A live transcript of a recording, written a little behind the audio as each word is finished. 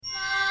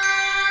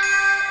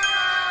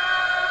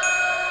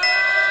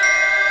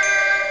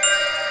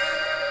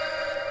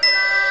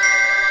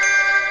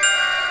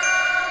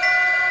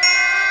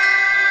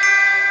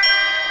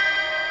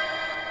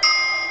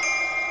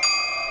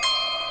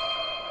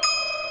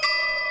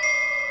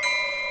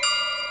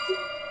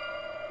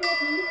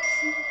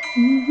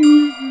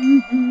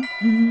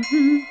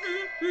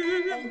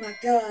my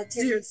God,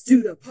 tears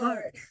do the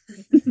part.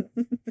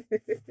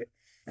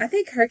 I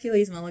think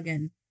Hercules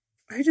Mulligan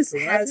I just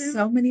love has him.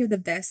 so many of the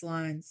best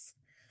lines.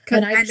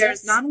 And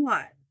There's not a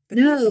lot. But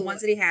No. the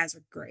ones that he has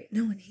are great.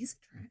 No, and he's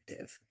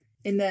attractive.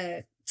 In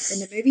the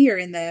movie or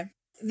in the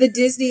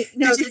Disney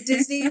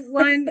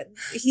one,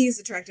 he's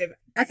attractive.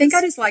 I think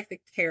I just like the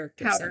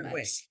character so Powdered much.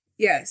 wig.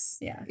 Yes.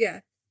 Yeah. Yeah.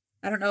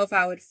 I don't know if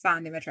I would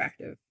find him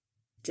attractive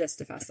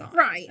just if I saw him.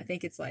 Right. I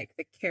think it's like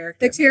the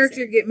character. The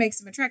character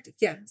makes him attractive.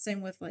 Yeah.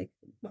 Same with like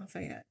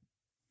Lafayette.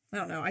 I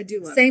don't know. I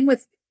do love Same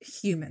with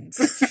humans.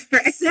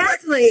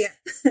 Exactly.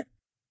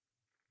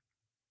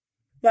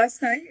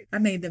 Last night I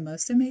made the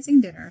most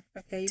amazing dinner.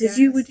 Okay. Did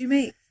you? What'd you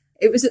make?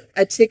 It was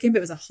a chicken, but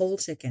it was a whole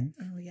chicken.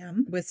 Oh,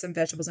 yum. With some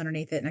vegetables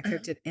underneath it. And I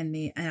cooked it and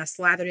I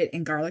slathered it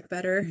in garlic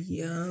butter.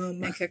 Yum.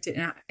 And I cooked it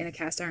in a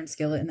cast iron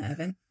skillet in the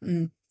oven.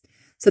 Mm.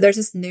 So there's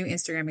this new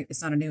Instagram.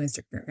 It's not a new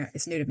Instagram.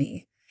 It's new to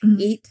me. Mm.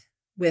 Eat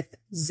with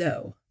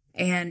Zoe.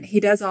 And he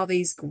does all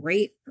these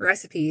great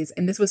recipes.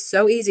 And this was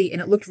so easy.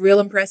 And it looked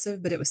real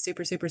impressive, but it was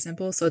super, super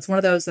simple. So it's one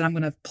of those that I'm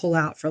going to pull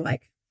out for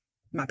like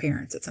my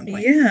parents at some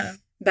point. Yeah.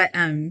 But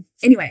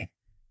anyway,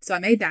 so I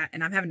made that.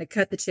 And I'm having to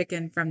cut the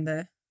chicken from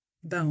the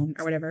bone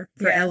or whatever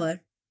for Ella.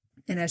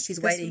 And as she's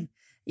waiting.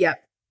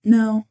 Yep.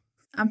 No,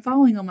 I'm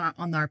following on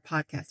our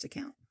podcast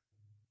account.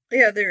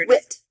 Yeah, there it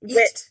is.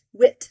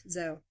 Wit.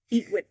 Zoe.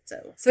 Eat wit,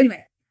 Zoe. So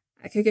anyway,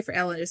 I cook it for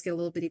Ella and just get a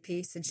little bitty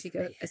piece. And she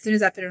goes, as soon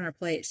as I put it on her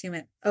plate, she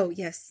went, "Oh,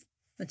 yes."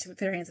 When she put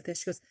her hands at this,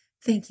 she goes,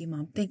 "Thank you,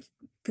 Mom. Thank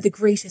you for the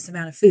gracious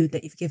amount of food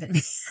that you've given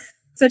me."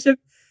 Such a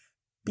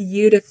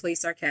beautifully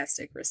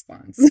sarcastic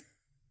response.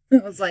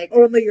 It was like,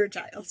 only your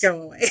child.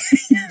 Go away.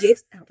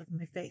 Get out of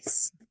my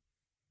face.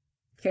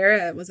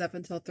 Kara was up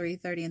until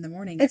 3:30 in the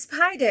morning. It's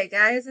Pie Day,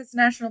 guys. It's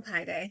National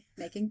Pie Day.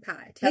 Making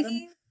pie. Tell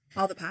them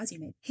all the pies you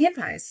made. Hand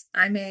pies.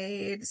 I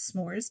made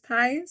s'mores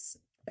pies.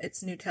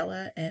 It's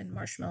Nutella and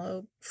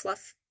marshmallow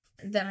fluff.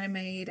 Then I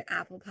made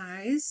apple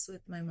pies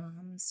with my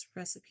mom's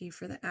recipe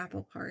for the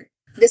apple part.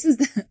 This is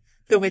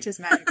the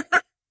Witches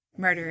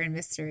Murder and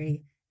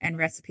Mystery and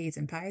Recipes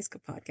and Pies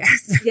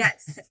podcast.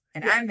 Yes.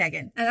 And I'm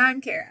Megan. And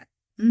I'm Kara.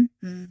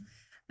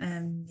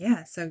 Mm-hmm.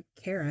 Yeah, so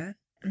Kara.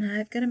 And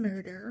I've got a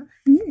murder.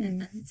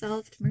 An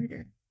unsolved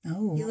murder.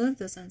 Oh. You love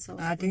those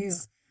unsolved I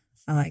ones. do.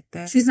 I like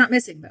that. She's not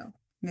missing, though.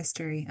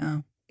 Mystery.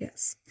 Oh.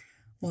 Yes.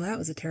 Well, that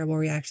was a terrible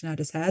reaction I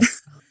just had.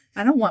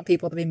 I don't want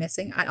people to be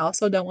missing. I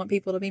also don't want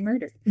people to be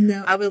murdered.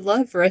 No. I would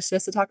love for us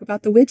just to talk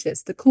about the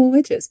witches, the cool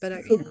witches. But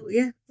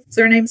yeah.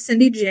 So her name's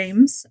Cindy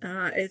James.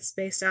 It's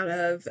based out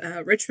of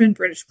Richmond,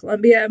 British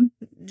Columbia,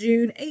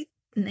 June 8th,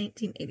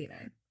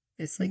 1989.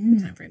 It's like the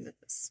time frame that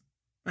this.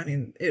 I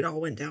mean, it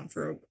all went down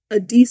for a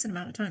decent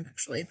amount of time,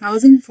 actually. I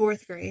was in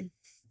 4th grade.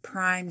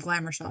 Prime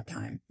glamour shot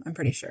time, I'm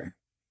pretty sure.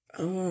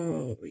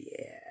 Oh,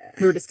 yeah.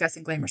 We were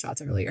discussing glamour shots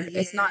earlier.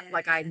 Yeah. It's not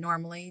like I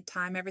normally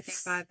time everything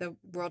by the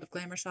world of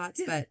glamour shots,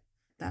 but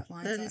that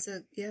lines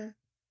up.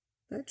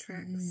 That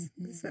tracks.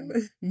 Mm-hmm. Is that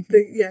what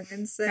the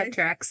youngins say? That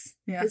tracks.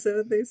 Yeah. Is that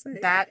what they say?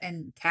 That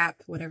and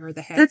cap, whatever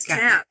the heck. That's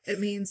cap. It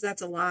means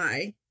that's a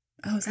lie.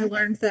 Oh, I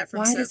learned that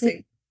from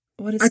Sophie.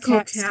 What does I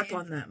cap call cap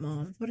on that,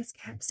 Mom. What does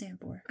cap stand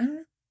for?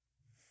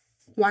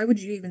 Why would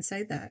you even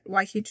say that?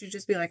 Why can't you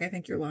just be like, I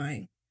think you're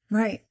lying?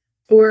 Right.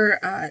 Or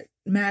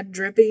mad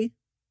drippy.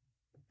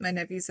 My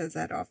nephew says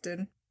that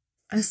often.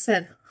 I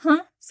said,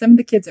 huh? Some of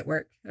the kids at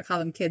work, I call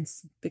them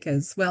kids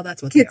because, well,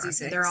 that's what kids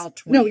they are. They're all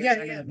 20 years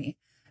younger yeah. than me.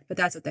 But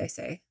that's what they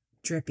say.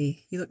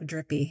 Drippy. You look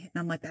drippy.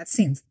 And I'm like, that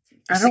seems...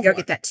 I should go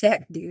get that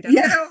checked, dude. I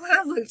don't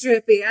want to look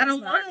drippy. I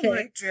don't want to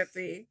okay. look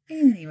drippy.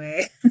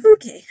 Anyway.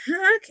 Okay.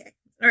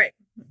 All right.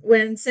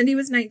 When Cindy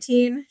was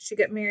 19, she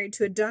got married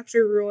to a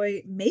Dr.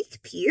 Roy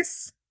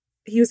Makepeace.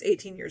 He was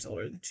 18 years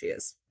older than she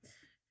is.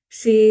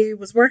 She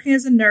was working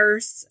as a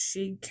nurse.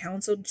 She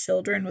counseled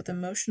children with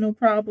emotional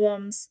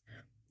problems.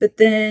 But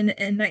then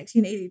in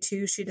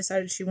 1982, she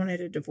decided she wanted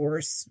a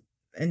divorce.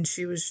 And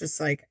she was just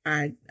like,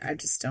 I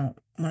just don't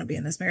want to be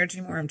in this marriage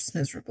anymore. I'm just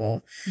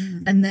miserable.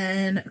 Mm. And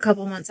then a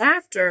couple months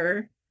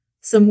after,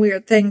 some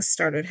weird things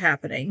started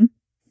happening.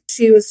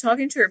 She was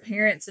talking to her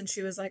parents and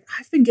she was like,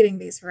 I've been getting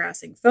these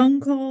harassing phone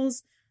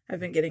calls. I've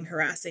been getting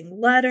harassing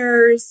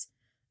letters.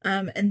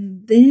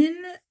 And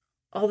then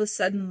all of a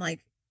sudden,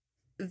 like,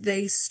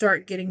 they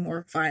start getting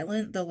more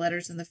violent. The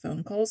letters and the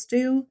phone calls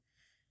do.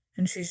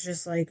 And she's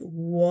just like,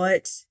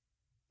 what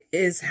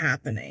is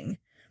happening?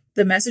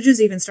 The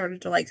messages even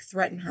started to like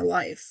threaten her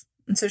life.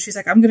 And so she's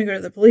like, I'm going to go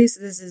to the police.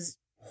 This is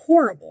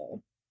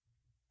horrible.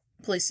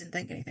 Police didn't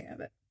think anything of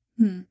it.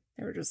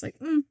 They were just like,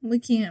 we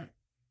can't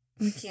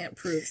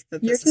prove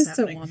that this is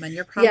happening. You're just a woman.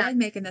 You're probably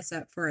making this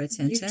up for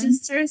attention. You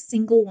just are a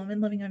single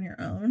woman living on your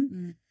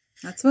own.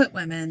 That's what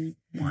women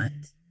want.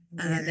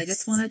 Yes. They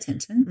just want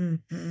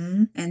attention.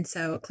 Mm-hmm. And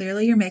so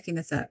clearly you're making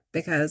this up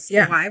because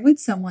why would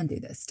someone do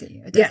this to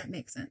you? It doesn't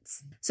make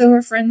sense. So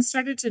her friends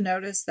started to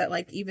notice that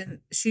like even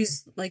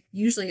she's like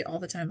usually all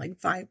the time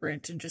like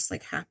vibrant and just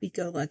like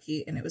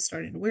happy-go-lucky, and it was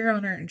starting to wear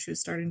on her, and she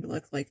was starting to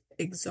look like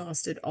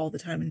exhausted all the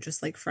time and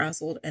just like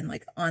frazzled and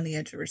like on the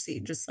edge of her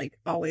seat, just like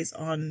always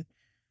on,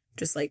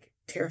 just like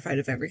terrified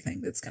of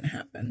everything that's going to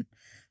happen.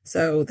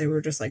 So they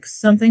were just like,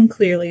 something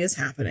clearly is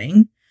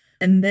happening.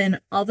 And then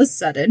all of a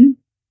sudden,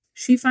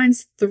 she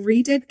finds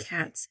 3 dead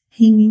cats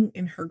hanging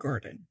in her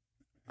garden.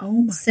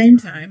 Oh my Same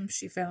God. time,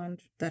 she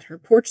found that her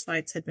porch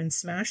lights had been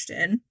smashed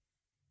in,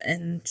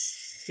 and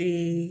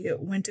she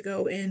went to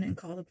go in and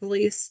call the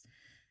police,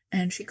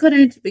 and she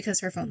couldn't because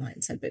her phone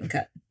lines had been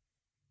cut.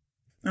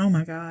 Oh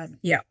my God.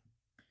 Yeah.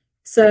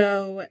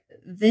 So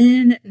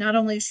then, not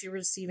only is she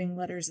receiving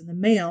letters in the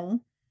mail,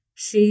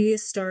 she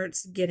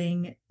starts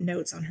getting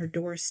notes on her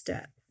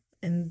doorstep,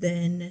 and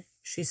then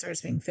she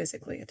starts being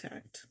physically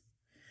attacked.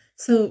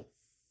 So,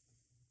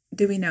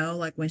 do we know,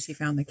 like, when she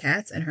found the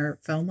cats and her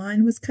phone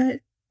line was cut,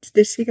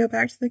 did she go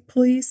back to the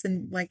police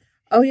and, like,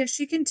 Oh, yeah,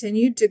 she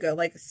continued to go,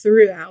 like,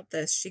 throughout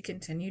this, she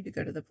continued to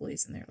go to the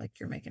police, and they're like,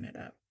 you're making it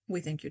up.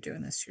 We think you're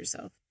doing this to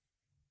yourself.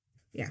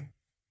 Yeah.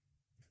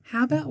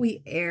 how about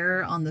we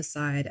err on the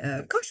side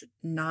of Caution.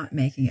 not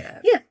making it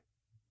up? Yeah.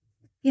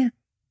 Yeah.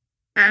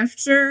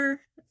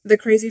 After the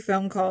crazy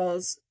phone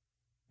calls,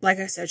 like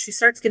I said, she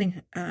starts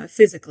getting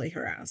physically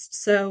harassed.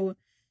 So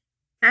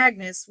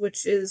Agnes,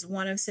 which is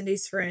one of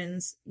Cindy's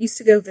friends, used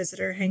to go visit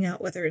her, hang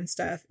out with her and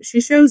stuff.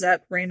 She shows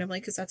up randomly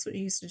because that's what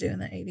you used to do in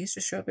the 80s,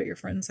 just show up at your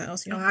friend's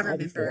house. You know, I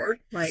remember.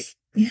 Like,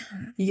 Yeah.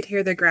 you'd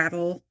hear the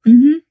gravel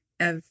Mm-hmm.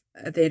 of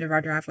at the end of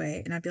our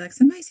driveway, and I'd be like,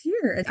 somebody's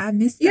here. I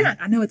missed that. Yeah.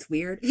 I know it's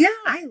weird. Yeah.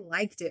 I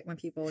liked it when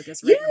people would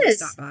just randomly Yes.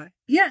 stop by.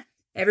 Yeah.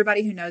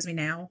 Everybody who knows me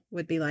now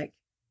would be like,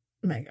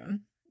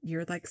 Megan,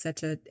 you're like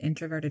such an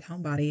introverted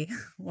homebody.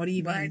 What do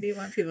you why mean? do you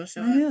want people to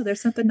show I up? know, there's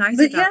something nice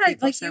But about yeah,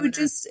 people like you showing would up.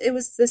 just, it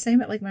was the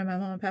same at like my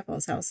mom and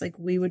papa's house. Like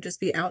we would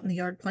just be out in the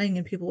yard playing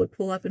and people would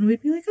pull up and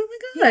we'd be like, oh my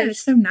Yeah, gosh.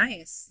 it's so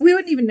nice. We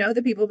wouldn't even know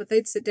the people, but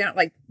they'd sit down,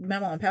 like my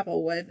mom and papa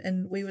would,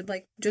 and we would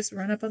like just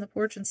run up on the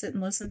porch and sit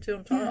and listen to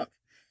them Yeah. talk.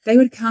 They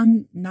would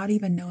come not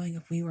even knowing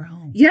if we were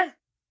home. Yeah,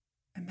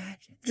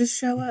 Imagine. just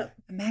show up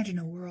Imagine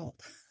a world.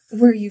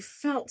 where you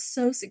felt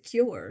so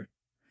secure.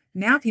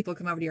 Now people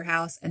come over to your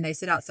house and they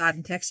sit outside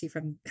and text you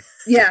from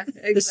Yeah,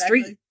 exactly. the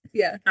street.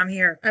 Yeah, I'm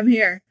here. I'm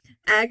here.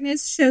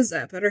 Agnes shows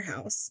up at her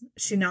house.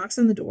 She knocks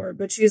on the door,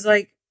 but she's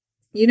like,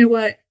 you know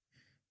what?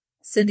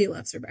 Cindy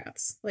loves her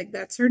baths. Like,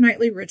 that's her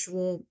nightly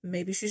ritual.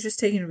 Maybe she's just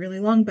taking a really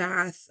long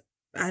bath.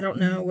 I don't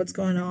know what's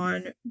going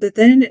on. But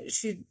then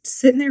she's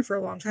sitting there for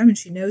a long time and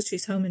she knows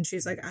she's home and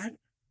she's like,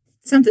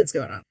 something's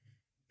going on.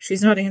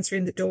 She's not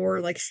answering the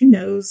door. Like, she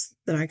knows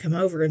that I come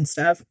over and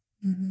stuff.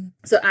 Mm-hmm.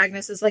 So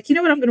Agnes is like, you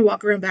know what? I'm going to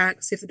walk around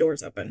back, see if the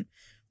door's open.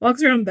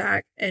 Walks around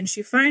back and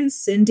she finds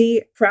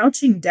Cindy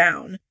crouching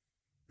down.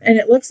 And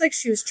it looks like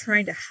she was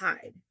trying to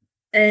hide.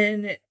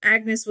 And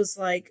Agnes was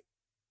like,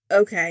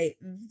 okay,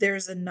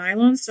 there's a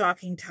nylon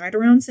stocking tied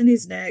around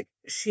Cindy's neck.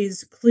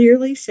 She's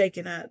clearly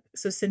shaken up.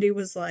 So Cindy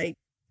was like,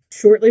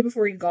 shortly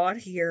before you got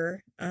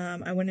here,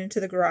 I went into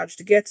the garage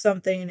to get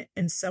something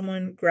and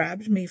someone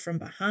grabbed me from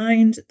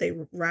behind. They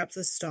wrapped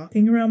the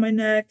stocking around my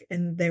neck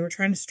and they were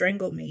trying to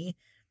strangle me.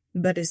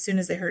 But as soon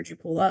as they heard you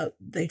pull up,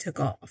 they took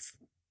off.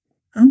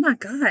 Oh my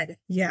God.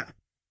 Yeah.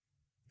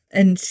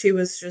 And she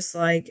was just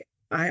like,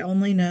 I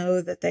only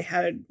know that they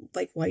had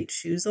like white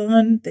shoes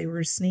on. They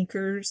were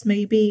sneakers,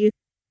 maybe.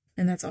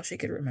 And that's all she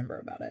could remember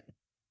about it.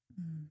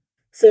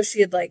 So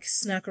she had like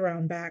snuck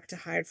around back to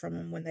hide from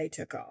them when they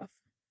took off,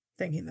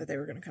 thinking that they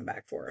were going to come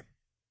back for her.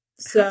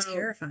 So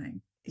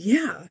terrifying.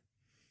 Yeah.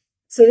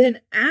 So then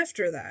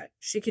after that,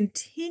 she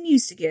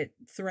continues to get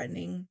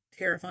threatening,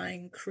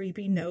 terrifying,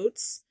 creepy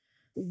notes.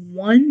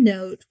 One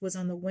note was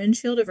on the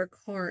windshield of her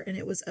car and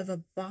it was of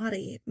a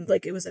body,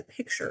 like it was a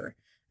picture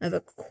of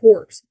a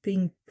corpse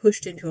being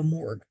pushed into a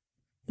morgue.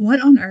 What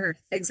on earth?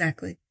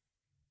 Exactly.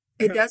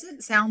 It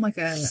doesn't sound like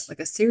a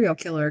serial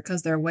killer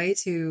because they're way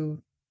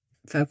too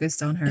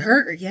focused on her.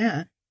 Her,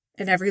 yeah.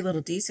 In every little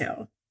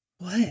detail.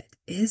 What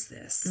is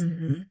this?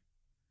 Mm-hmm.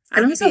 I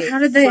And would also, be how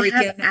did they have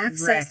freaking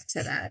access wrecked.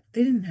 to that?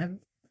 They didn't have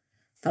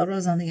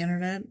photos on the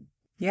internet.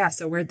 Yeah,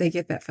 so where'd they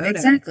get that photo?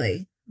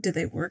 Exactly. Did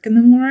they work in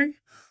the morgue?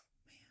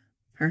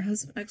 Her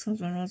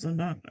ex-husband was a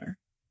doctor.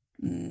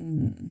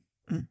 Mm.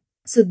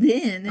 So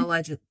then,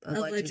 Allegedly.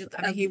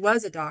 I mean, he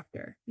was a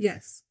doctor,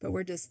 yes, but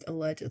we're just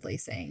allegedly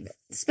saying that.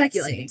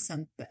 speculating.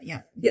 Something.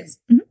 Yeah. Yes.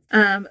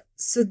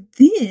 So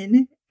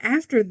then,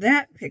 after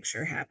that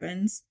picture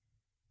happens,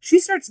 she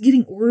starts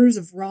getting orders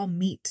of raw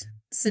meat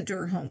sent to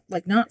her home.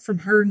 Like, not from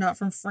her, not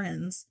from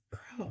friends.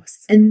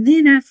 Gross. And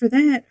then after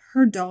that,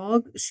 her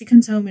dog, she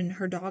comes home and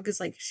her dog is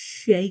like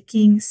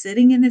shaking,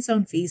 sitting in its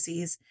own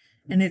feces.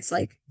 And its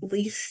like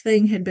leash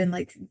thing had been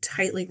like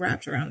tightly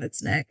wrapped around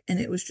its neck. And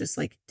it was just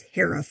like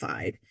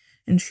terrified.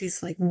 And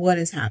she's like, what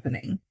is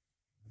happening?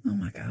 Oh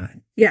my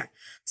God. Yeah.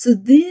 So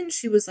then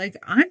she was like,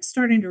 I'm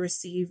starting to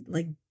receive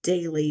like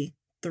daily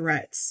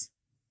threats.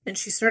 And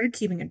she started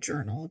keeping a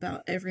journal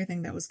about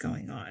everything that was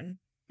going on.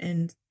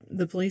 And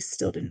the police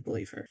still didn't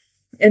believe her.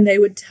 And they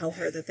would tell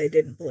her that they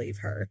didn't believe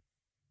her.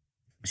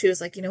 She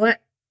was like, you know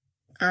what?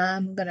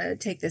 I'm going to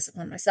take this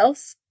upon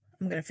myself.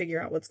 I'm going to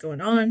figure out what's going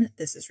on.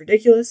 This is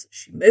ridiculous.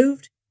 She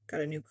moved,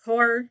 got a new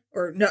car.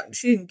 Or no,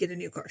 she didn't get a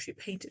new car. She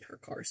painted her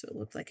car so it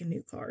looked like a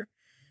new car.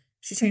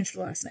 She changed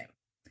her last name.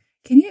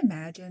 Can you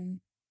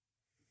imagine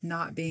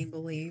not being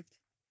believed.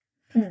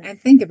 Mm.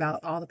 And think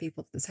about all the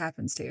people that this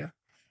happens to.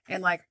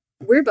 And like,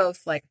 we're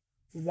both like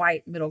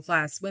white middle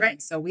class women,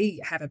 Right. so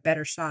we have a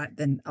better shot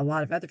than a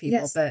lot of other people.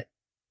 Yes. But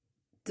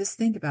just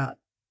think about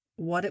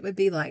what it would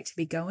be like to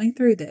be going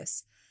through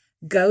this.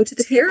 Go to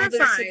the people that are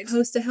Terrified.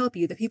 supposed to help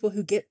you, the people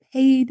who get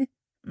paid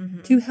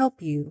Mhm. to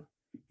help you,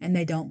 and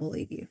they don't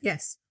believe you.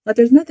 Yes. Like,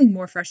 there's nothing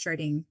more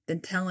frustrating than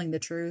telling the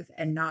truth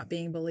and not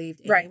being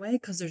believed Right. anyway,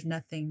 because there's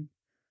nothing.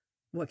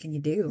 What can you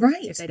do?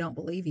 Right. If they don't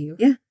believe you?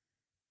 Yeah.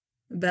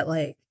 But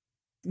like,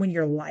 when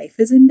your life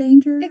is in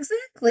danger,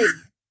 Exactly.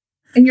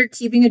 And you're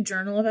keeping a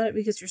journal about it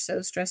because you're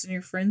so stressed and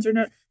your friends are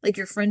not, like,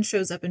 your friend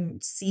shows up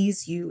and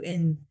sees you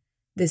in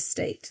this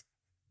state.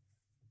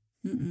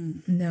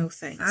 mm-mm. No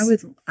thanks.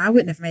 I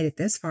wouldn't have made it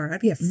this far.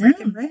 I'd be a No.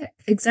 freaking wreck.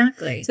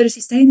 Exactly. So did she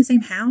stay in the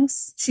same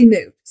house? She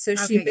moved. So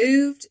she Okay.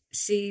 moved.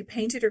 She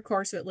painted her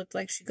car so it looked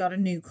like she got a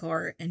new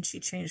car, and she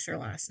changed her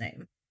last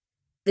name.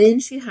 Then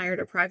she hired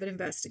a private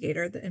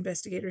investigator. The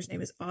investigator's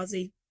name is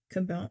Ozzy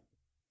Caban.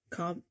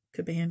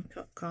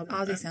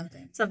 Ozzy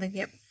something. Something,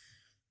 yep.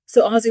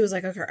 So Ozzy was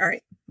like, okay, all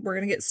right, we're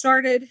going to get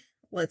started.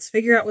 Let's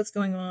figure out what's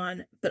going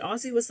on. But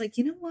Ozzy was like,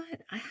 you know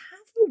what? I have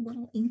a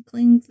little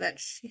inkling that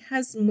she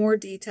has more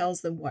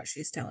details than what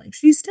she's telling.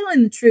 She's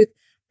telling the truth,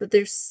 but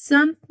there's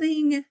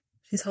something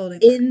She's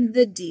holding in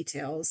the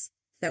details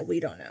that we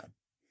don't know.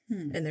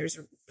 Hmm. And there's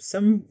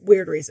some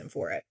weird reason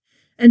for it.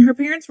 And her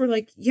parents were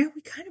like, yeah,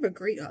 we kind of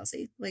agree,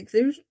 Ozzy. Like,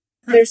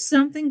 there's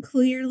something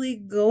clearly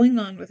going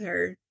on with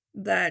her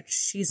that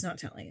she's not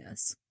telling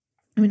us.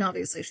 I mean,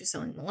 obviously she's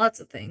telling them lots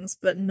of things,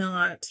 but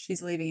not.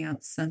 She's leaving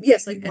out something.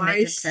 Yes, like, and why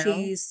they is can tell.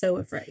 she so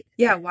afraid?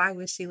 Yeah, why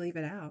would she leave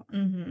it out?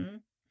 Mm-hmm.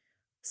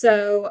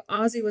 So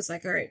Ozzy was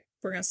like, all right,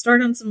 we're going to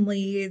start on some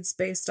leads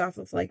based off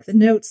of like the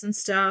notes and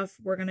stuff.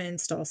 We're going to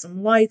install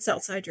some lights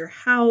outside your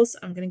house.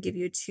 I'm going to give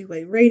you a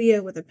 2-way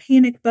radio with a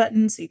panic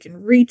button so you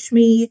can reach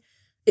me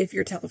if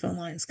your telephone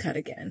line's cut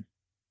again,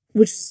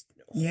 which is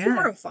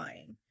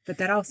horrifying. But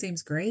that all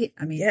seems great.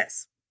 I mean,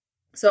 Yes.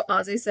 So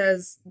Ozzy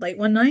says late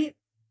one night,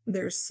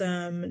 there's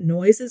some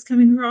noises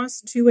coming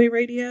across the 2-way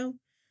radio.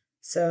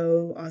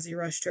 So Ozzy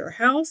rushed to her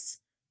house,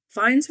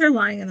 finds her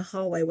lying in the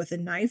hallway with a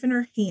knife in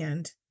her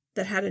hand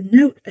that had a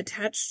note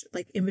attached,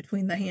 like in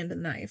between the hand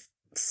and knife,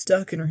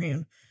 stuck in her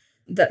hand,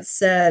 that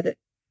said,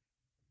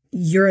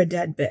 "You're a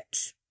dead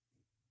bitch."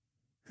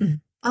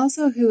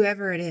 also,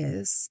 whoever it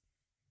is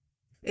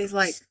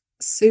like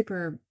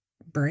super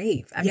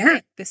brave. I mean, Yeah.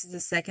 like, this is the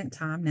second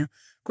time now.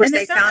 Of course, And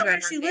they found out her where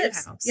in her she new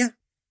lives. house. Yeah.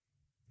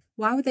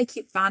 Why would they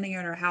keep finding her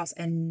in her house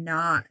and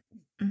not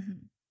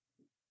Mm-hmm.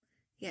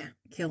 Yeah.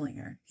 killing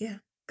her? Yeah.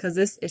 Because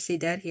is she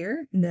dead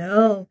here?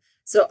 No.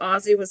 So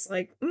Ozzy was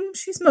like,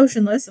 she's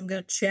motionless. I'm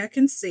going to check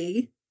and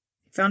see.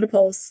 Found a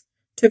pulse.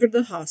 Took her to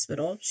the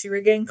hospital. She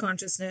regained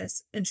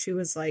consciousness. And she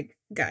was like,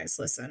 guys,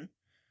 listen.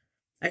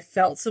 I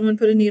felt someone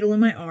put a needle in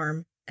my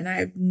arm. And I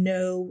have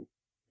no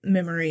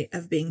memory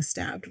of being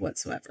stabbed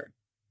whatsoever.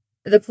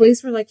 The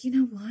police were like, you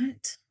know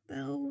what,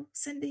 though,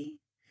 Cindy?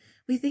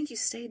 We think you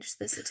staged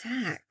this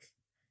attack.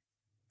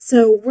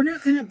 So we're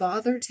not going to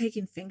bother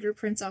taking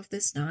fingerprints off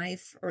this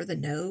knife or the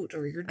note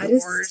or your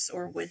doors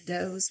or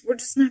windows. We're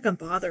just not going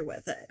to bother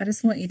with it. I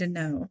just want you to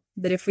know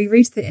that if we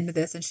reach the end of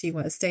this and she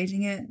was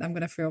staging it, I'm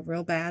going to feel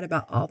real bad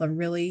about all the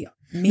really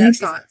mean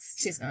thoughts.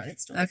 She's not.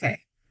 It's still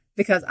Okay.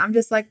 Because I'm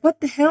just like,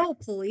 what the hell,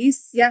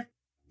 police? Yeah.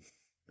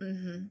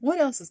 Mm-hmm. What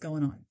else is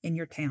going on in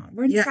your town?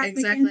 Where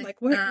Exactly.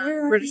 Like, where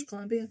are British you?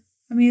 Columbia.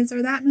 I mean, is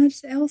there that much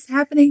else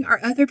happening? Are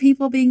other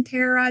people being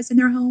terrorized in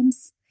their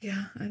homes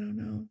Yeah, I don't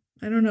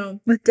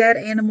know. with dead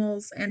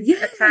animals and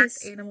Yes.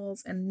 attacked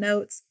animals and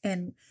notes?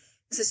 And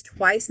this is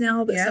twice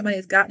now that Yep. somebody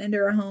has gotten into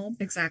her home.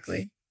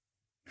 Exactly.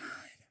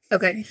 I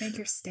Okay. think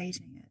you're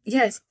staging it.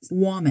 Yes.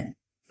 Woman.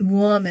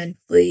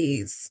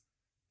 Please.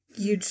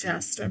 You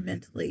just are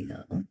mentally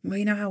ill. Well,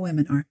 you know how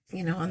women are.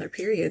 You know, on their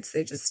periods,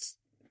 they just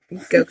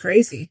go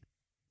crazy.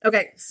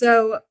 Okay,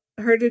 so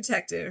her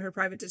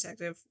private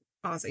detective,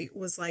 Ozzy,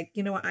 was like,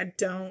 you know what? I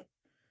don't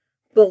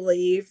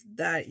believe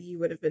that you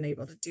would have been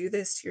able to do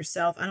this to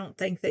yourself. I don't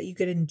think that you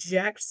could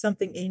inject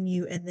something in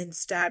you and then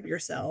stab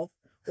yourself,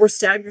 or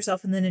stab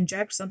yourself and then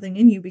inject something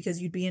in you,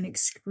 because you'd be in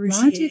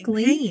excruciating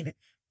Logically. pain.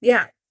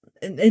 Yeah.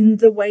 And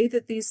the way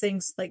that these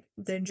things, like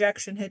the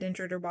injection had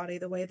entered her body,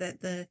 the way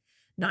that the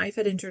knife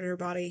had entered her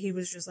body, he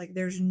was just like,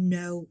 there's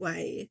no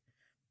way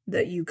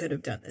that you could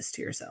have done this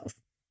to yourself.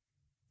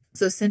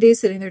 So Cindy's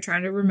sitting there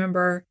trying to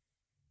remember.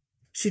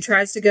 She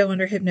tries to go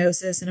under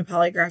hypnosis and a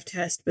polygraph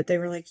test, but they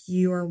were like,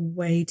 you are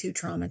way too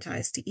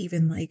traumatized to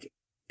even like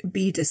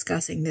be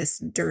discussing this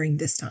during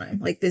this time.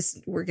 Like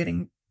this, we're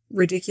getting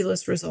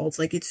ridiculous results.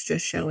 Like it's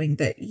just showing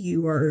that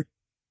you are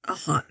a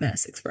hot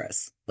mess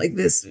express. Like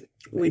this,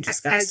 we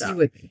just got As stuff. you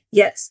would be.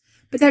 Yes.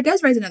 But that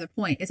does raise another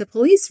point. Is the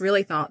police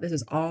really thought this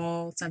was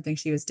all something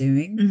she was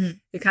doing? Mm-hmm.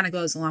 It kind of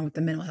goes along with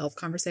the mental health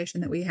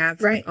conversation that we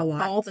have Right. a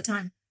lot. All the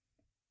time.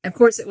 Of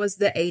course, it was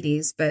the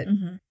 80s, but,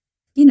 Mm-hmm.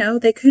 you know,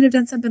 they could have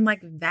done something like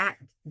that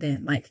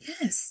then. Like,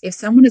 Yes.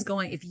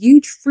 if you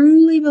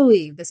truly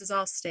believe this is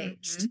all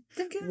staged,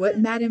 Mhm.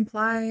 wouldn't that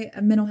imply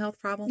a mental health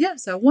problem? Yeah.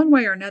 So one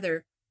way or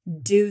another,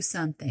 do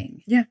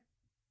something. Yeah.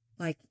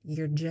 Like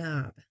your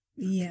job.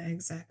 Yeah,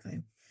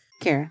 exactly.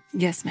 Kara,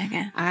 Yes,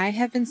 Megan. I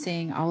have been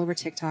seeing all over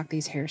TikTok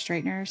these hair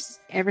straighteners.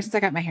 Ever since I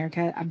got my hair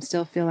cut, I'm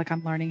still feel like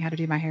I'm learning how to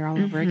do my hair all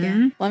over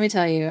again. Let me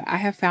tell you, I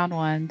have found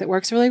one that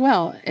works really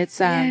well. It's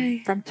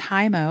Yay. from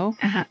Tymo,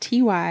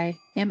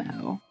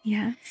 Tymo.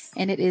 Yes.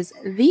 And it is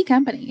the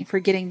company for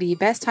getting the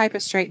best type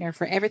of straightener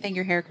for everything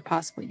your hair could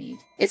possibly need.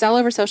 It's all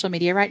over social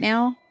media right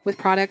now with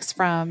products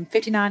from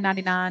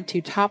 $59.99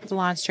 to top of the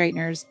line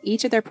straighteners.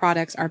 Each of their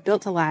products are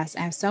built to last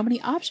and have so many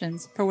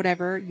options for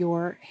whatever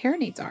your hair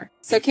needs are.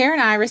 So Kara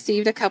and I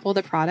received a couple of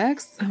the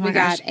products. Oh my we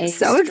gosh, got a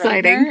so straightener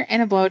exciting.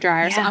 and a blow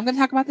dryer. So Yeah. I'm going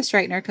to talk about the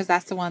straightener because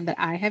that's the one that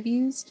I have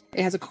used.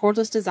 It has a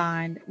cordless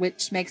design,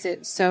 which makes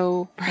it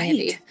so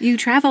handy. You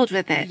traveled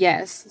with it.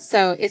 Yes.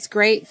 So it's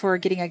great for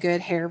getting a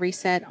good hair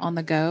reset on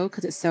the go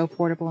because it's so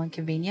portable and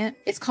convenient.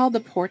 It's called the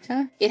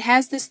Porta. It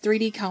has this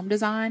 3D comb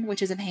design,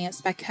 which is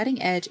enhanced by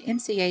cutting edge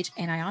MCH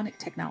and ionic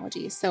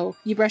technology. So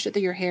you brush it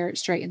through your hair, it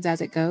straightens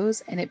as it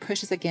goes, and it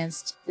pushes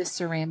against this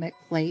ceramic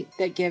plate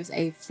that gives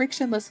a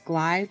frictionless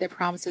glide that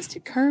promises to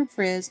curb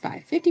frizz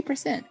by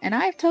 50%. And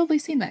I've totally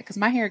seen that because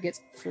my hair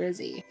gets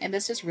frizzy and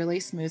this just really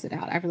smooths it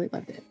out. I really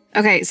loved it.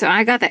 Okay, so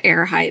I got the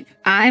Air Hype.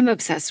 I'm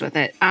obsessed with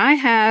it. I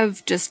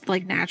have just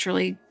like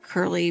naturally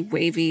curly,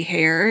 wavy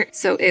hair.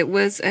 So it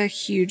was a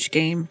huge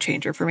game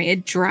changer for me.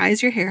 It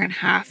dries your hair in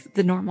half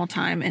the normal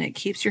time and it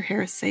keeps your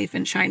hair safe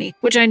and shiny,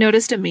 which I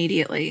noticed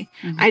immediately.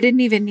 I didn't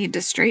even need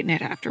to straighten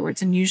it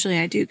afterwards. And usually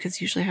I do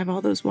because usually I have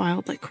all those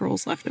wild like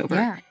curls left over.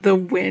 Yeah. The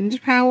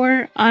wind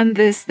power on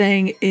this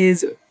thing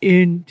is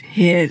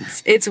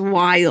intense. It's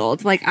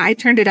wild. Like I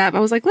turned it up.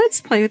 I was like,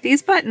 let's play with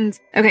these buttons.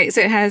 Okay,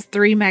 so it has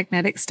 3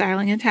 magnetic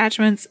styling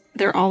attachments.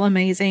 They're all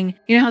amazing.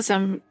 You know how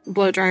some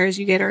blow dryers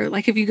you get are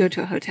like if you go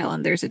to a hotel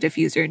and there's a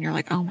diffuser and you're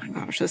like, oh my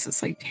gosh, this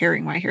is like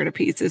tearing my hair to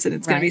pieces and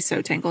it's going to be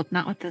so tangled.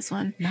 Not with this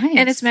one. Nice.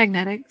 And it's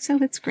magnetic, so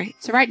it's great.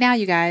 So right now,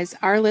 you guys,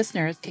 our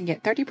listeners can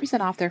get 30%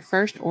 off their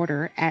first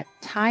order at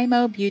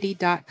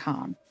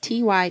tymobeauty.com,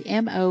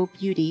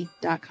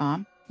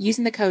 TYMObeauty.com,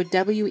 using the code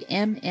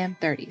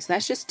WMM30. So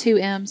that's just 2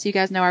 M's. You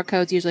guys know our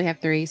codes usually have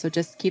 3, so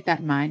just keep that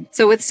in mind.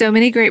 So with so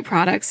many great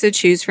products to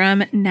choose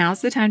from,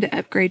 now's the time to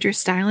upgrade your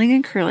styling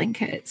and curling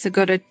kit. So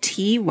go to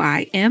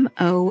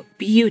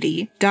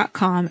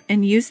TYMObeauty.com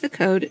and use the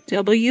code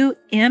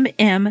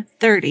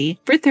WMM30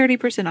 for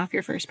 30% off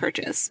your first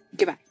purchase.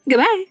 Goodbye.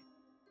 Goodbye.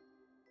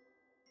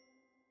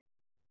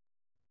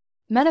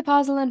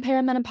 Menopausal and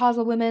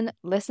perimenopausal women,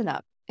 listen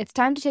up. It's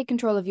time to take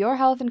control of your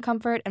health and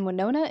comfort, and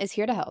Winona is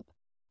here to help.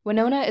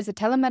 Winona is a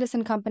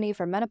telemedicine company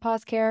for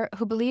menopause care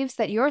who believes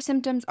that your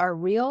symptoms are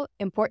real,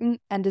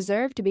 important, and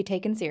deserve to be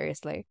taken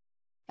seriously.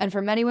 And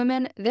for many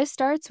women, this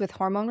starts with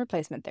hormone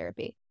replacement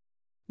therapy.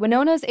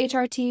 Winona's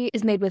HRT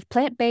is made with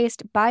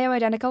plant-based,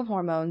 bioidentical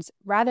hormones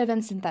rather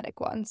than synthetic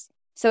ones,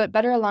 so it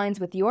better aligns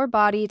with your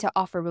body to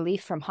offer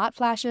relief from hot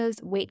flashes,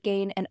 weight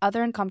gain, and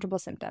other uncomfortable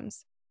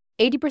symptoms.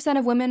 80%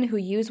 of women who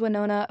use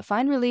Winona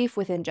find relief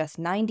within just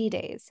 90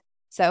 days.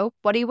 So,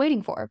 what are you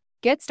waiting for?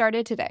 Get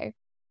started today.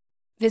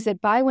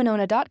 Visit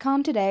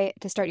buywinona.com today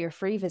to start your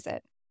free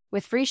visit.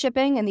 With free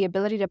shipping and the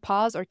ability to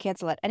pause or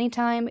cancel at any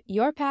time,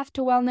 your path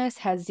to wellness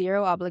has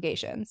 0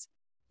 obligations.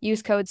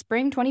 Use code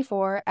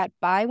SPRING24 at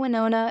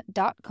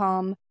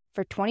buywinona.com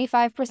for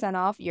 25%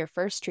 off your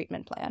first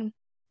treatment plan.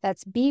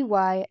 That's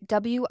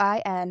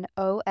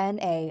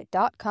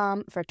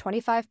BYWINONA.com for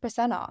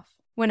 25% off.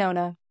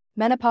 Winona,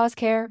 menopause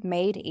care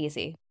made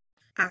easy.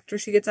 After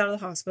she gets out of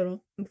the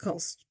hospital, the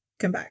calls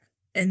come back.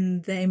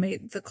 And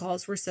the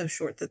calls were so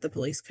short that the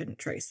police couldn't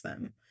trace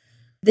them.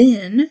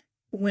 Then,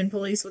 when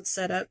police would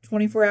set up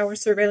 24-hour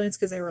surveillance,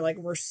 because they were like,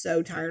 we're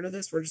so tired of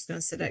this, we're just going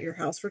to sit at your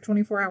house for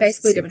 24 hours.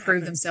 Basically see to what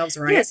prove happens. themselves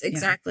right. Yes, Yeah.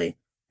 exactly.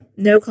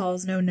 No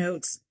calls, no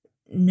notes,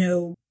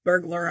 no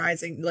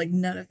burglarizing. Like,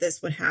 none of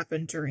this would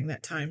happen during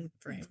that time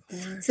frame.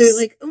 So you're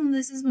like, oh,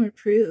 this is more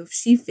proof.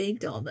 She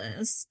faked all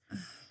this.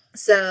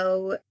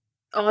 So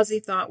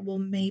Ozzy thought, well,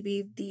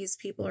 maybe these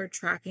people are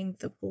tracking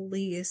the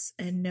police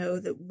and know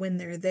that when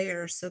they're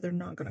there, so they're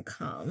not going to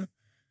come.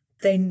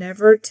 They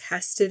never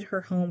tested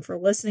her home for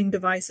listening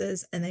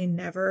devices, and they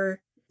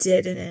never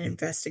did an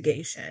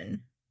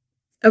investigation.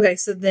 Okay,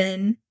 so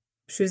then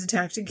she was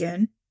attacked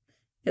again.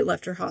 It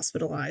left her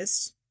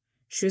hospitalized.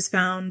 She was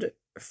found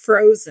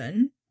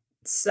frozen,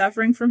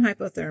 suffering from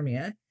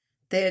hypothermia.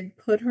 They had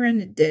put her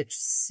in a ditch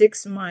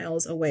 6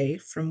 miles away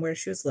from where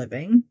she was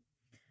living.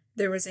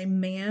 There was a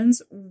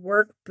man's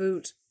work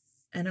boot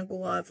and a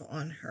glove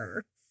on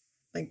her,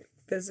 like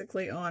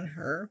physically on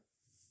her.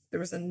 There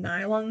was a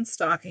nylon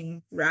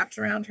stocking wrapped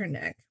around her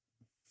neck.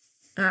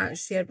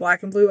 She had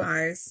black and blue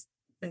eyes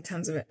and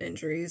tons of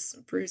injuries,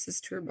 bruises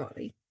to her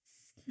body.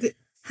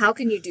 How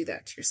can you do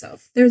that to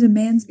yourself? There's a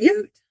man's boot.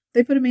 Yeah.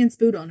 They put a man's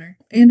boot on her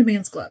and a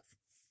man's glove.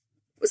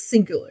 It was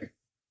singular.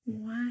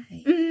 Why?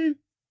 I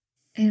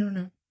don't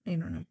know.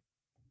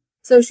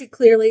 So she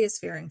clearly is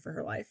fearing for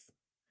her life.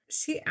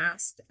 She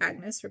asked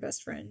Agnes, her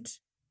best friend,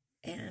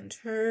 and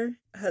her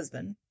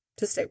husband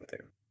to stay with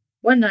her.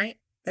 One night,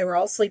 they were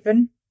all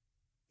sleeping,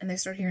 and they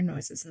started hearing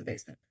noises in the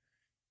basement.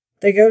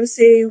 They go to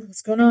see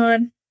what's going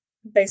on.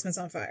 Basement's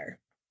on fire.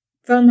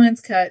 Phone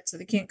line's cut, so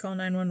they can't call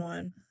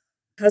 911.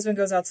 Husband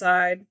goes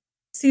outside,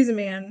 sees a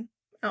man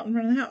out in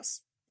front of the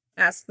house.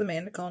 Asks the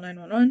man to call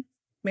 911.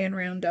 Man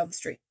ran down the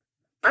street.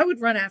 I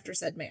would run after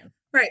said man.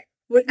 Right.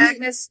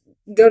 Agnes,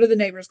 go to the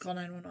neighbors, call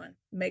 911.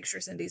 Make sure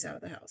Cindy's out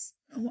of the house.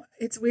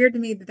 It's weird to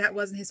me that that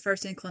wasn't his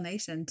first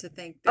inclination to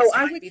think I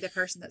might would be the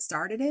person that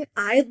started it.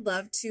 I'd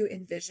love to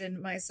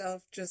envision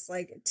myself just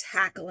like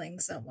tackling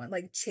someone,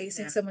 like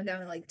chasing Yeah. someone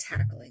down and like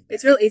tackling.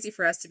 It's real easy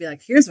for us to be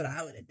like, here's what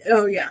I would have done.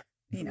 Oh, yeah.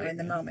 You know, in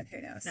the moment,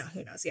 who knows? No,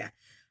 who knows? Yeah.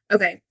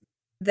 Okay.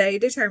 They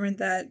determined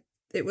that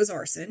it was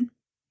arson.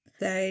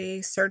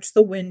 They searched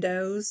the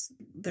windows.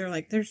 They're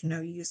like, there's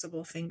no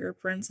usable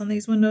fingerprints on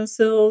these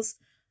windowsills.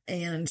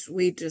 And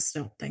we just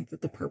don't think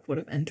that the perp would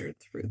have entered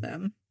through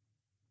them.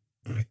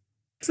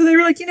 So they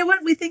were like, you know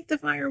what? We think the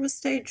fire was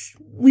staged.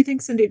 We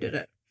think Cindy did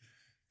it.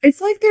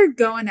 It's like they're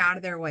going out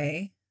of their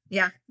way.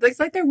 Yeah. It's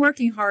like they're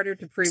working harder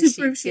to prove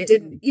she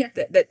didn't. Yeah.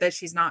 That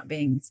she's not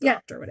being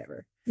stalked or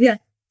whatever. Yeah.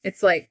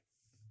 It's like,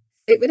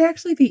 it would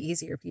actually be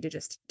easier for you to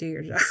just do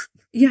your job.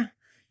 Yeah.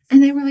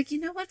 And they were like, you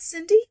know what,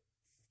 Cindy?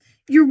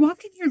 You're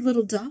walking your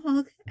little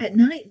dog at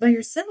night by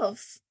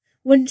yourself.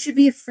 Wouldn't you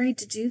be afraid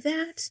to do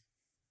that?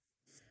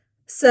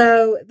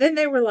 So then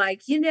they were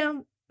like, you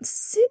know,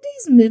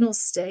 Cindy's mental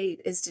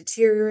state is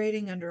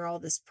deteriorating under all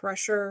this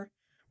pressure.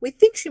 We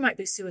think she might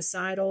be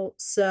suicidal,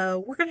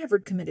 so we're going to have her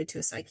committed to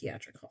a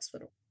psychiatric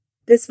hospital.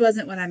 This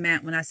wasn't what I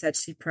meant when I said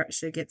she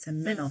should get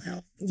some mental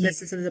health. Yeah.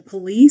 This is the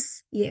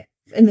police. Yeah.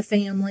 And the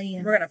family.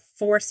 And We're going to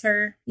force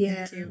her.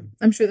 yeah. into-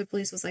 I'm sure the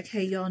police was like,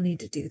 hey, y'all need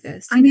to do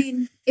this. I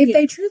mean, if Yeah.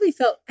 they truly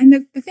felt, and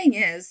the thing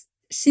is,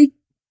 she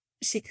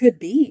could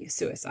be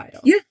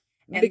suicidal. Yeah.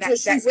 And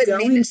Because that she's wouldn't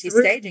mean going that she's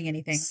through staging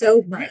anything. so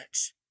Right.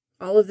 much.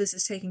 All of this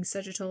is taking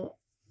such a toll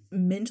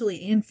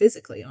mentally and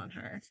physically on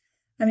her.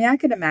 I mean, I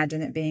could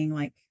imagine it being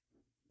like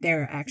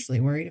they're actually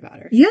worried about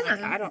her. Yeah.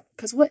 Like, I don't,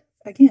 because what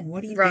do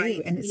you Right.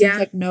 do? And it Yeah. seems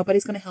like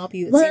nobody's going to help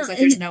you. It Well, seems like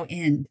there's and- no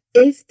end.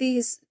 If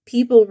these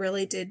people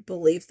really did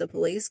believe the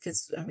police,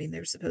 because, I mean,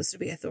 they're supposed to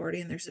be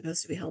authority and they're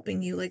supposed to be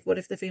helping you, like, what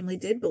if the family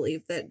did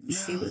believe that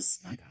she was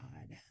Oh my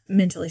God.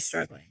 mentally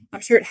struggling?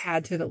 I'm sure it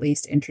had to have at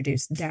least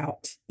introduce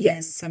doubt in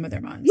Yes. some of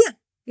their minds. Yeah.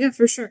 Yeah,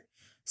 for sure.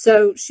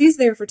 So she's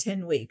there for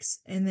 10 weeks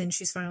and then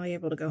she's finally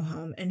able to go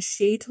home. And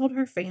she told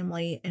her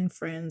family and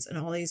friends and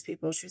all these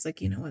people, she's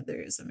like, you know what?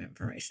 There is some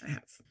information I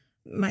have.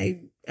 My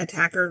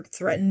attacker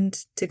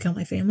threatened to kill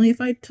my family if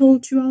I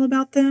told you all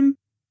about them.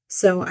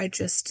 So I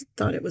just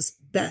thought it was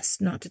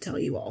best not to tell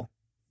you all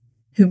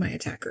who my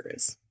attacker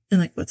is and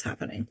like what's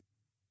happening.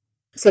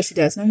 So she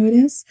does know who it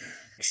is?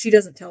 She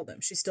doesn't tell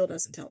them. She still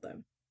doesn't tell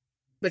them.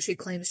 But she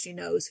claims she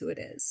knows who it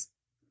is.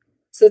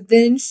 So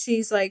then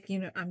she's like, you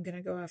know, I'm going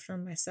to go after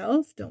him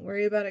myself. Don't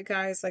worry about it,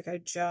 guys. Like, I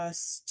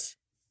just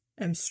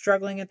am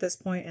struggling at this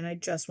point and I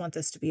just want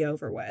this to be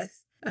over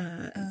with.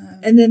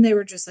 And then they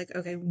were just like,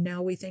 okay,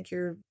 now we think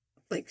you're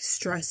like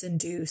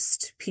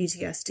stress-induced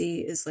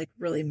PTSD is like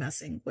really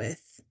messing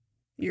with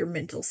your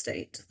mental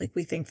state. Like,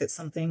 we think that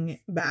something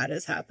bad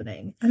is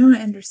happening. I don't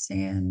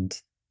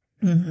understand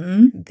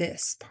Mm-hmm.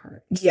 this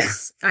part.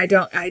 Yes.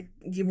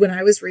 When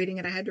I was reading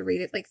it, I had to read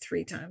it like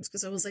 3 times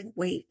because I was like,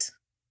 wait,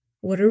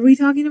 what are we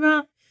talking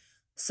about?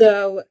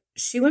 So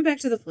she went back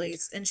to the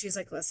police and she's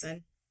like,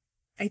 listen,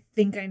 I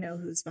think I know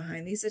who's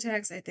behind these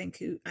attacks.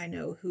 I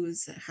know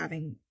who's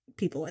having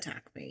people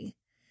attack me.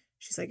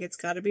 She's like, it's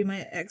got to be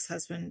my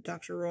ex-husband,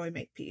 Dr. Roy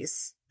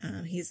Makepeace.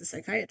 He's a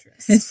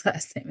psychiatrist. His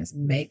last name is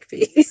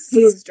Makepeace.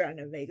 He's trying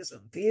to make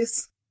some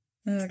peace.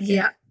 Okay.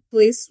 Yeah.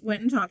 Police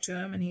went and talked to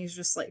him and he's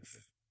just like,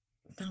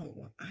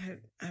 no,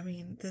 I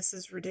mean, this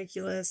is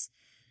ridiculous.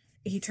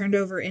 He turned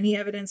over any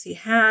evidence he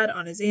had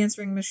on his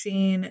answering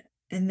machine.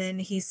 And then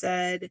he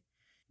said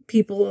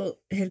people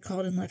had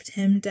called and left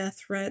him death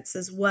threats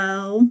as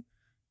well.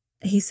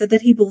 He said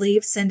that he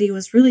believed Cindy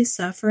was really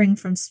suffering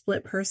from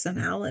split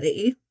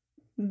personality.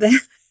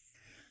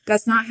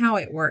 That's not how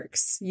it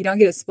works. You don't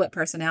get a split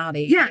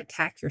personality. Yeah. You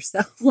attack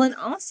yourself. Well, and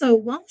also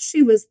while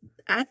she was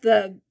at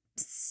the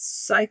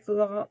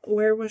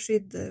where was she?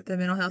 The The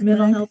mental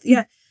mental health.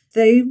 Yeah.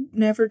 They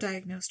never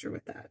diagnosed her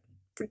with that.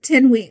 For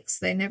 10 weeks,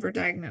 they never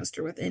diagnosed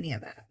her with any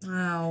of that.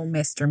 Oh,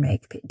 Mr.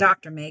 Makepeace.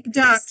 Dr. Makepeace.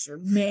 Dr.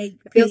 Makepeace.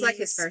 It feels like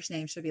his first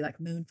name should be like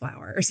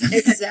Moonflower or something.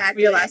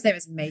 Exactly. Your last name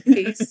is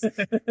Makepeace.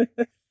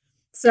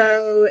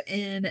 So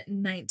in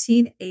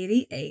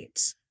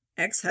 1988,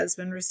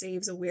 ex-husband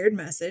receives a weird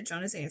message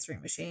on his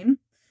answering machine.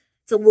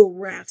 It's a little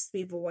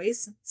raspy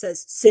voice. It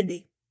says,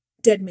 Cindy,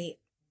 dead meat,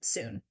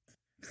 soon.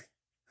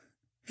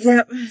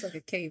 Yep. It's like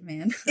a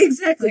caveman.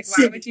 Exactly. Like,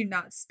 why would you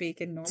not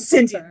speak in normal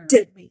Cindy, terms?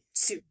 dead meat,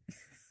 soon.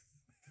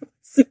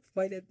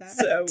 Why did that?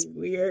 So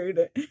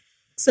weird.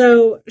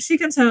 So she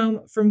comes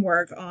home from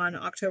work on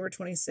October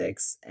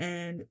 26th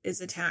and is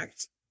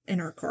attacked in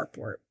her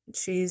carport.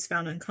 She's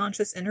found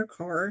unconscious in her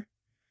car,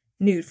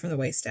 nude from the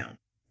waist down.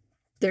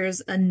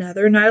 There's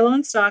another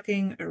nylon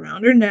stocking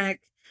around her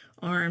neck,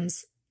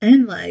 arms,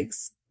 and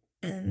legs,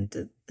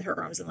 and her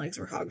arms and legs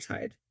were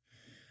hogtied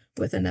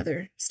with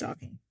another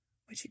stocking.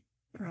 Would you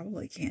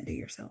probably can't do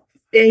yourself.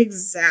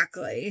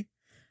 Exactly.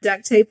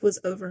 Duct tape was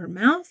over her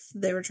mouth.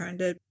 They were trying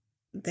to,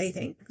 they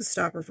think,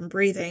 stop her from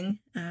breathing.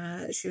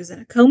 She was in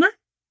a coma,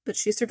 but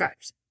she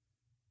survived.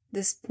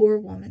 This poor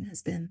woman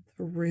has been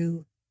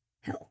through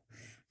hell.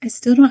 I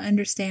still don't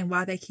understand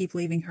why they keep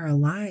leaving her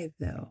alive,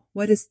 though.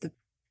 What is the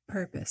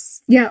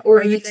purpose? Yeah, or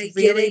Are you they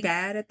really getting-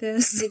 bad at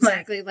this?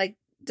 Exactly. Like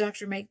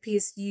Dr.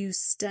 Makepeace, you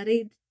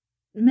studied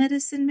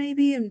medicine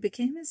maybe and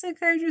became a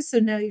psychiatrist, so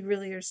now you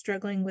really are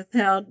struggling with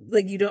how,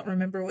 like, you don't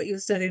remember what you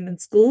studied in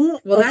school.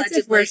 Well, that's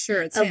if we're Allegedly.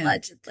 sure it's him.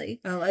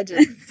 Allegedly.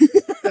 Allegedly.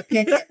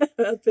 Opinion.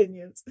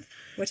 Opinions.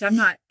 Which I'm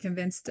not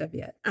convinced of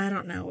yet. I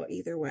don't know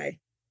either way.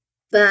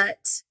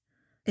 But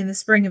in the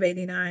spring of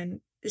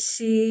 89,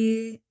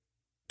 she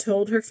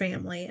told her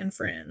family and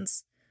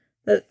friends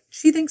that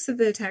she thinks that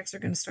the attacks are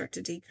going to start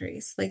to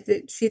decrease. Like,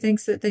 that she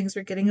thinks that things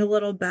are getting a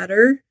little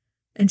better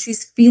and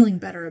she's feeling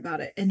better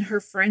about it. And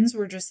her friends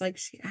were just like,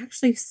 she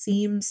actually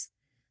seems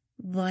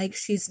like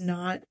she's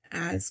not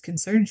as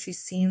concerned. She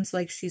seems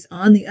like she's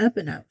on the up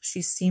and up.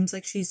 She seems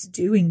like she's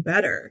doing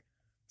better.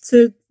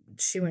 So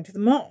she went to the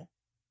mall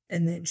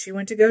and then she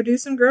went to go do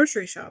some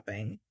grocery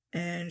shopping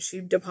and she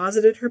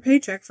deposited her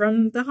paycheck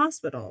from the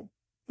hospital.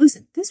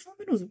 Listen, this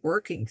woman was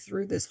working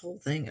through this whole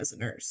thing as a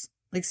nurse,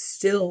 like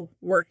still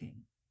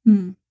working.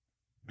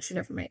 She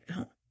never made it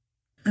home.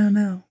 Oh,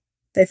 no.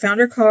 They found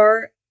her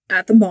car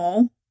at the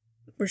mall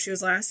where she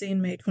was last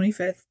seen May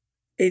 25th,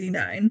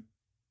 89.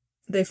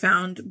 They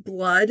found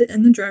blood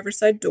in the driver's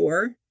side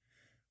door.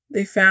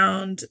 They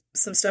found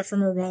some stuff from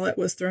her wallet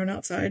was thrown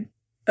outside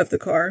of the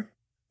car.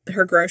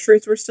 Her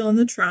groceries were still in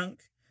the trunk.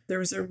 There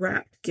was a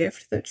wrapped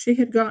gift that she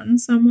had gotten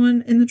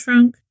someone in the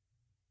trunk.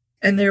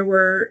 And there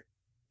were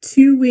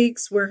 2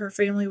 weeks where her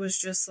family was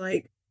just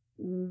like,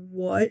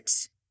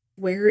 what?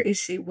 Where is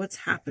she? What's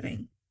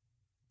happening?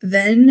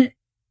 Then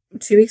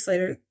 2 weeks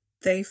later,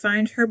 they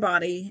find her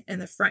body in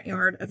the front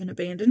yard of an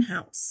abandoned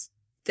house.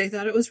 They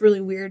thought it was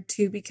really weird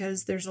too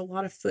because there's a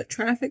lot of foot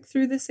traffic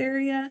through this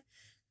area.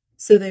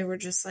 So they were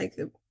just like,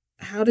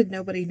 how did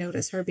nobody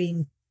notice her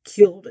being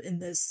killed in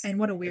this? And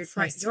what a weird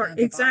front place to yard. find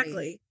the body.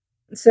 Exactly.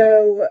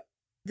 So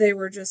they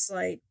were just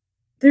like,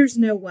 there's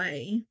no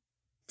way.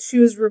 She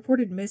was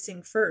reported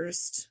missing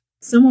first.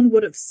 Someone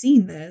would have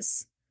seen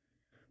this,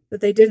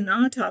 but they did an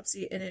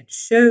autopsy and it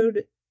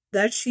showed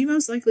that she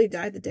most likely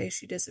died the day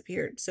she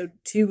disappeared. So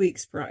 2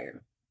 weeks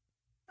prior.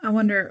 I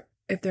wonder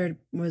if there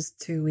was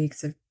 2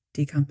 weeks of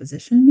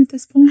decomposition at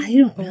this point. I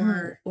don't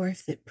know. Or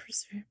if it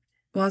preserved.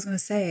 Well, I was going to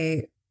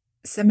say,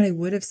 somebody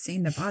would have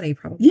seen the body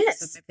probably. Yes.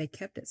 So maybe they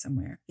kept it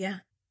somewhere. Yeah.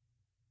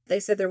 They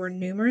said there were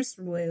numerous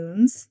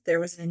wounds. There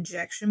was an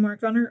injection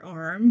mark on her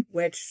arm,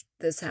 which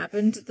this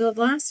happened the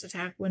last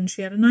attack when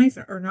she had a knife,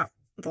 or not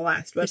the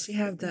last, but Did she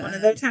have the one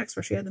of the attacks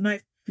where she had the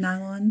knife.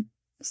 nylon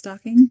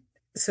stocking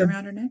So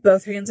around her neck?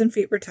 both hands and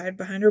feet were tied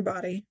behind her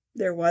body.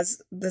 There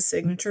was the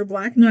signature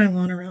black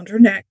nylon around her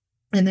neck,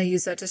 and they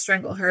used that to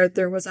strangle her.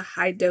 There was a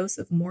high dose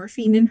of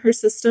morphine in her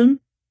system,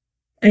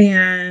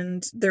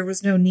 and there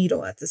was no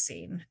needle at the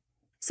scene.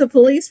 So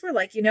police were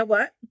like, you know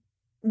what?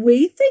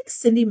 We think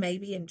Cindy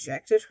maybe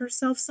injected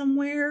herself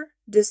somewhere,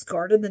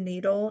 discarded the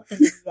needle, and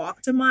then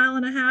walked a mile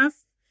and a half.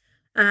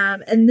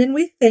 And then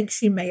we think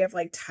she may have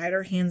like tied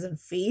her hands and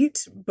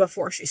feet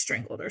before she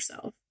strangled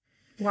herself.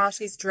 While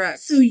she's drugged.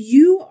 So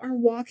you are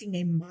walking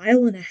a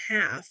mile and a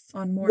half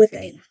on with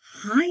morphine.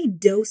 a high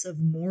dose of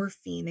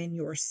morphine in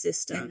your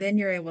system. And then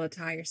you're able to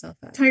tie yourself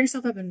up. tie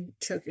yourself up and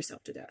choke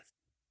yourself to death.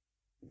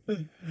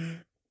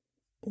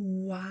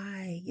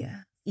 Why?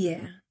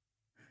 Yeah.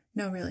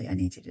 No, really, I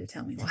need you to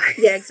tell me why.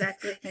 Yeah,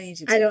 exactly. I need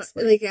you to I don't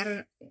explain. like. I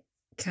don't.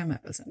 Come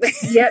up with something.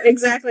 Yeah,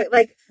 exactly.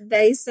 Like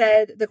they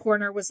said, the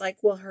coroner was like,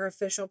 "Well, her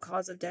official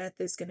cause of death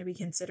is going to be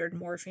considered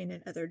morphine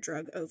and other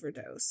drug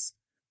overdose,"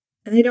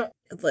 and they don't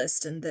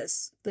list in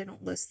this. They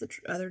don't list the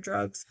other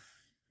drugs.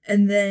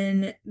 And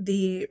then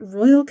the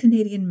Royal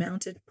Canadian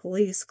Mounted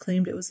Police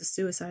claimed it was a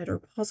suicide or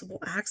possible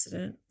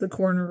accident. The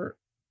coroner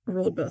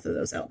ruled both of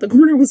those out. The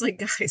coroner was like,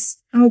 "Guys,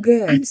 Oh,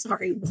 good. I'm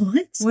sorry,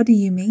 what? What do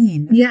you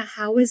mean? Yeah,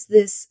 how is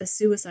this a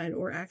suicide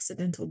or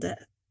accidental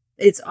death?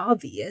 It's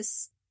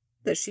obvious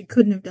that she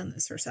couldn't have done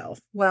this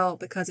herself." Well,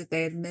 because if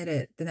they admit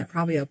it, then that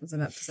probably opens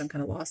them up to some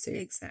kind of lawsuit.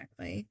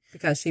 Exactly.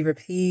 Because she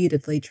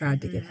repeatedly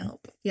tried to get Mhm.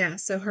 help. Yeah,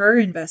 so her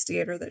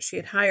investigator that she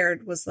had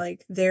hired was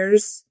like,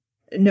 there's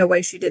no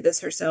way she did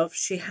this herself.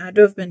 She had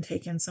to have been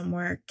taken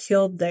somewhere,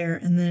 killed there,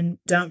 and then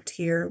dumped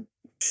here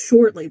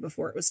shortly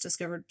before it was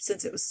discovered,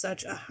 since it was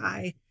such a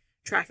high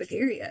traffic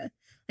area.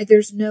 Like,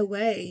 there's no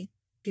way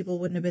people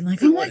wouldn't have been like,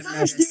 People oh my would have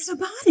gosh, noticed. there's a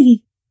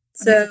body.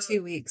 So So, for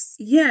 2 weeks.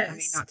 yes. I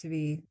mean, not to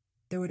be,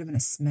 there would have been a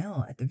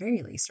smell at the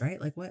very least, right?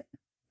 Like what?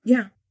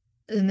 Yeah.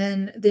 And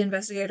then the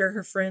investigator,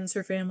 her friends,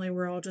 her family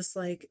were all just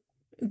like,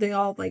 they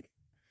all like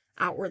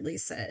outwardly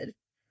said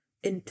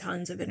in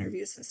tons of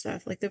interviews and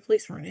stuff, like the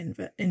police weren't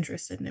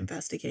interested in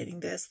investigating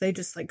this. They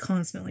just like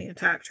constantly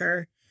attacked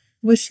her.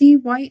 Was she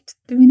white?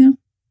 Do we know?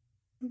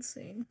 Let's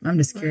see. I'm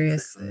just Like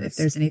curious this. if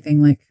there's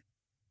anything like,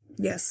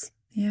 Yes.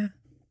 yeah.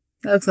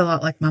 That looks a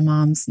lot like my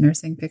mom's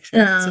nursing picture.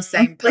 It's the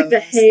same pose. like the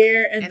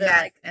hair and, and the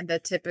that like and the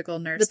typical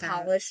nurse the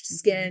hat. polished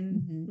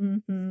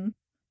skin. Mm-hmm.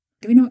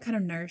 Do we know what kind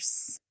of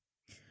nurse?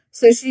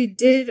 So she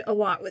did a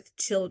lot with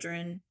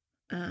children,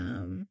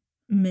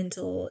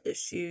 mental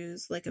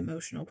issues, like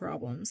emotional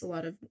problems, a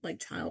lot of like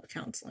child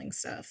counseling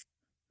stuff.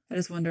 I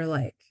just wonder,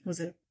 like, Was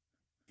it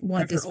a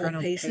one of her old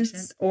disgruntled patients?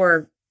 patient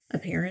or A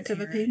parent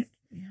of a patient?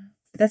 Yeah,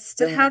 but that's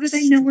still. But how do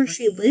they know where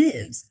she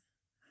lives?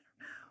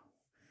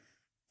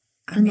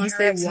 I mean, Unless her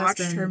they ex-husband-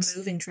 watched her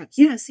moving truck.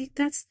 Yeah, see,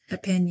 that's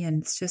opinion.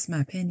 It's just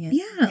my opinion.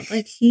 yeah.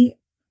 Like he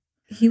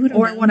would have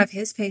Or known one of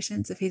his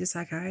patients, if he's a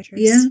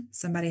psychiatrist. Yeah.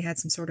 Somebody had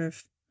some sort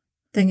of.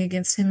 thing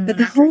against him. But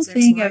the whole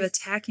thing of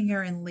attacking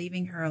her and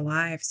leaving her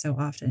alive so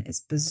often is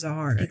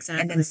bizarre.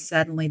 Exactly. And then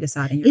suddenly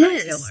deciding you're going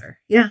to kill her.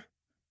 Yeah.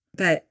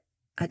 But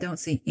I don't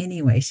see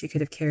any way she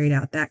could have carried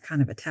out that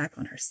kind of attack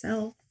on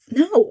herself.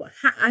 No.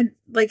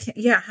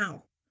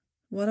 How?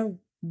 What a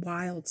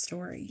wild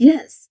story.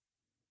 Yes.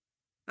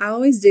 I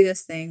always do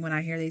this thing when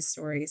I hear these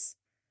stories,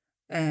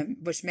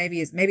 which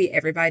maybe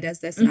everybody does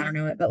this and I don't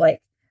know it, but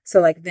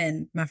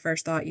then my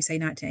first thought, you say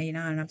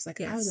 1989, and I was like,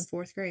 I was in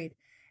 4th grade.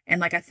 And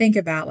like, I think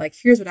about like,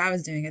 here's what I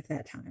was doing at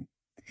that time.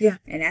 Yeah.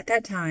 And at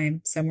that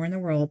time, somewhere in the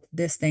world,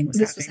 this thing was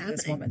happening to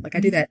this woman. Like I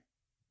Mm-hmm. do that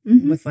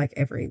with like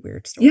every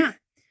weird story. Yeah.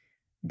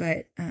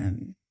 But,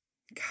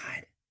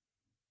 God,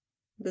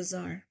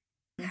 Bizarre.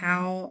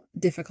 how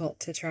difficult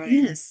to try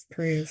Yes. and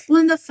prove.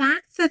 Well, and the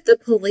fact that the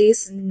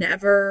police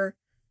never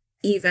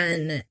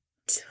even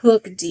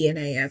took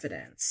DNA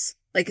evidence,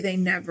 like they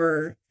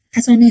never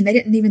That's what I mean. They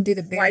didn't even do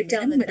the bare wiped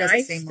down the minimum, it doesn't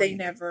knife. seem They like.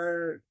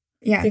 never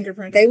Yeah.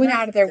 fingerprints. They on went the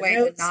out of their the way to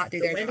notes, not do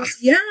the their windows. job.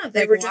 Yeah,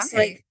 they Like, were just why?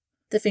 like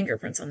the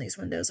fingerprints on these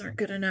windows aren't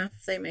good enough.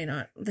 They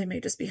may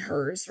just be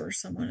hers or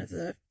someone of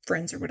the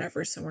friends or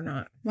whatever. So we're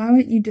not. Why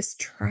wouldn't you just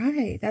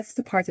try? That's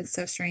the part that's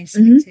so strange to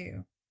me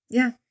too.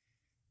 Yeah,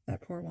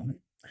 That poor woman.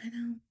 I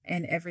know.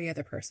 And every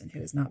other person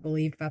who is not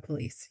believed by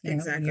police. You know, when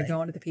Exactly. you're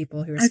going to the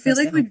people who are I feel supposed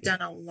to like we've help you.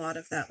 done a lot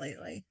of that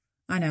lately.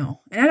 I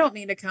know. And I don't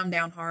mean to come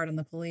down hard on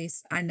the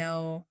police. I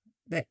know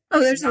that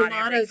There's a not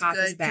lot every of cop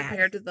is good bad.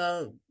 compared to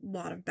the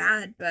lot of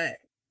bad, but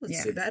let's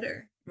Yeah. do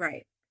better.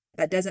 Right.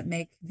 That doesn't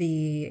make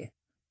the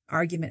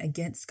argument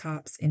against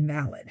cops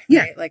invalid.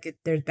 Yeah. Right? Like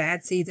there's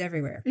bad seeds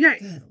everywhere. Yeah.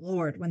 Good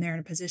Lord, when they're in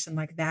a position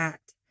like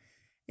that,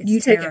 it's You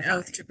take an terrifying.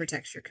 oath to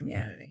protect your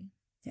community.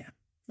 Yeah.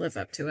 Live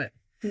up to it.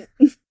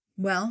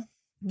 Well,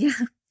 Yeah.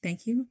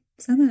 thank you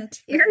so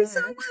much. You're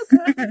so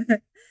welcome.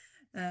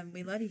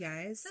 We love you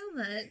guys. So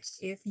much.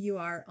 If you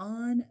are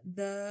on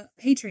the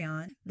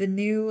Patreon, the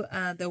new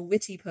the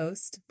witchy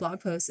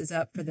blog post is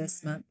up for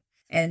this month,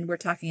 and we're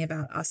talking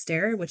about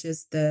Auster, which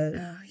is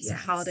it's a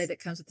holiday that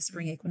comes with the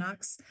spring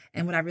equinox.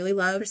 And what I really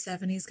love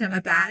Persephone's coming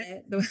about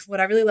back. what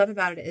I really love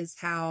about it is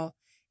how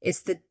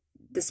it's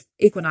this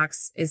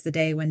equinox is the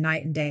day when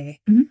night and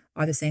day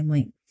are the same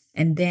length,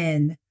 and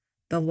then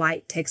the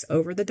light takes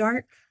over the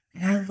dark,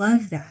 and I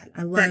love that.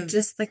 I love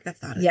Just like the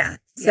thought of yeah. that.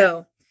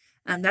 So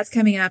that's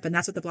coming up, and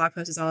that's what the blog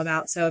post is all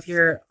about. So if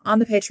you're on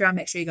the Patreon,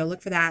 make sure you go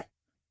look for that.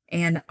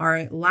 And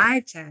our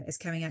live chat is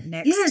coming up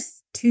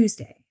next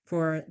Tuesday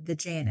for the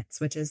Janets,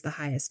 which is the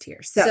highest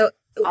tier. So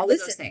all of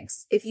those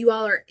things. If you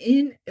all are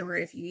in, or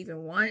if you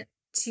even want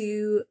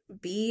to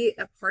be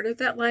a part of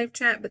that live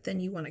chat, but then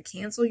you want to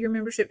cancel your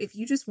membership, if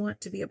you just want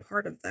to be a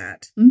part of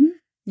that,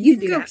 you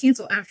can do go that.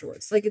 cancel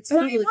afterwards. Like it's But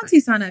I mean, totally once fine.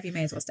 you sign up, you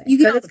may as well stay. You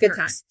get But all it's the good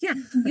time. perks.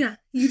 Yeah,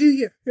 you do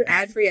you.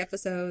 Ad-free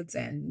episodes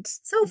and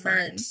So fun.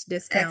 merch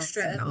discounts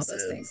Extra and all those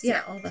episodes. things.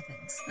 Yeah, all the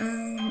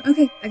things.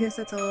 Okay, I guess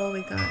that's all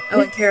we've got.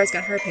 Oh, and Kara's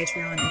got her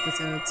Patreon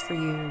episodes for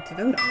you to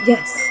vote on.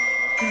 Yes.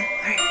 All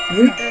right. We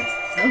love you guys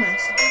so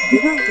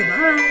much.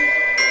 Goodbye.